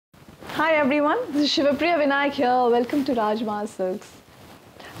Hi everyone, this is Shivapriya Vinayak here. Welcome to Rajmahal Silks.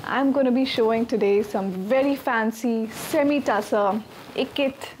 I'm going to be showing today some very fancy semi-tussar,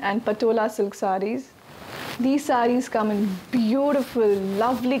 ikit and patola silk sarees. These sarees come in beautiful,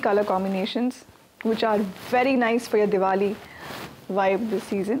 lovely color combinations which are very nice for your Diwali vibe this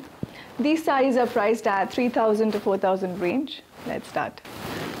season. These sarees are priced at 3,000 to 4,000 range. Let's start.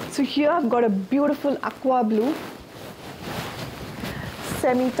 So here I've got a beautiful aqua blue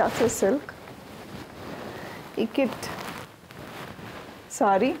semi-tussar silk ikit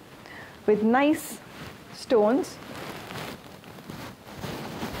sari with nice stones.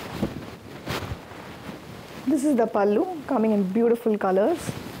 This is the pallu coming in beautiful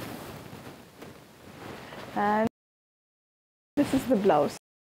colors, and this is the blouse.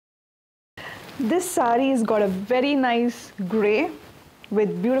 This sari has got a very nice grey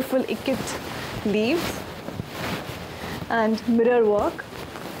with beautiful ikit leaves and mirror work.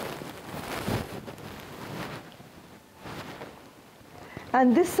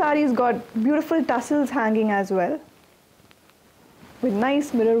 And this saree's got beautiful tassels hanging as well, with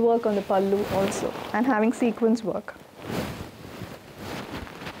nice mirror work on the pallu also, and having sequins work.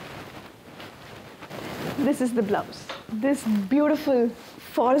 This is the blouse. This beautiful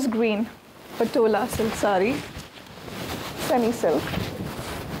forest green patola silk saree, semi-silk.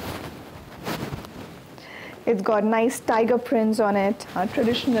 It's got nice tiger prints on it, a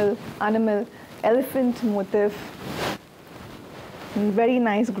traditional animal elephant motif. Very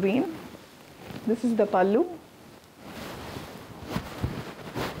nice green. This is the pallu,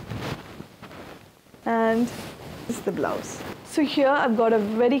 and this is the blouse. So here I've got a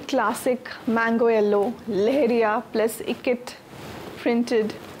very classic mango yellow lehriya plus ikit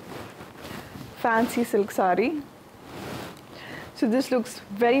printed fancy silk saree. So this looks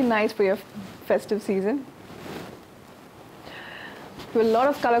very nice for your festive season. There are a lot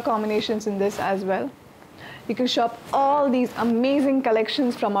of color combinations in this as well. You can shop all these amazing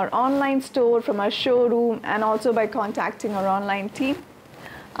collections from our online store, from our showroom, and also by contacting our online team.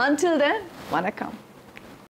 Until then, Vanakkam.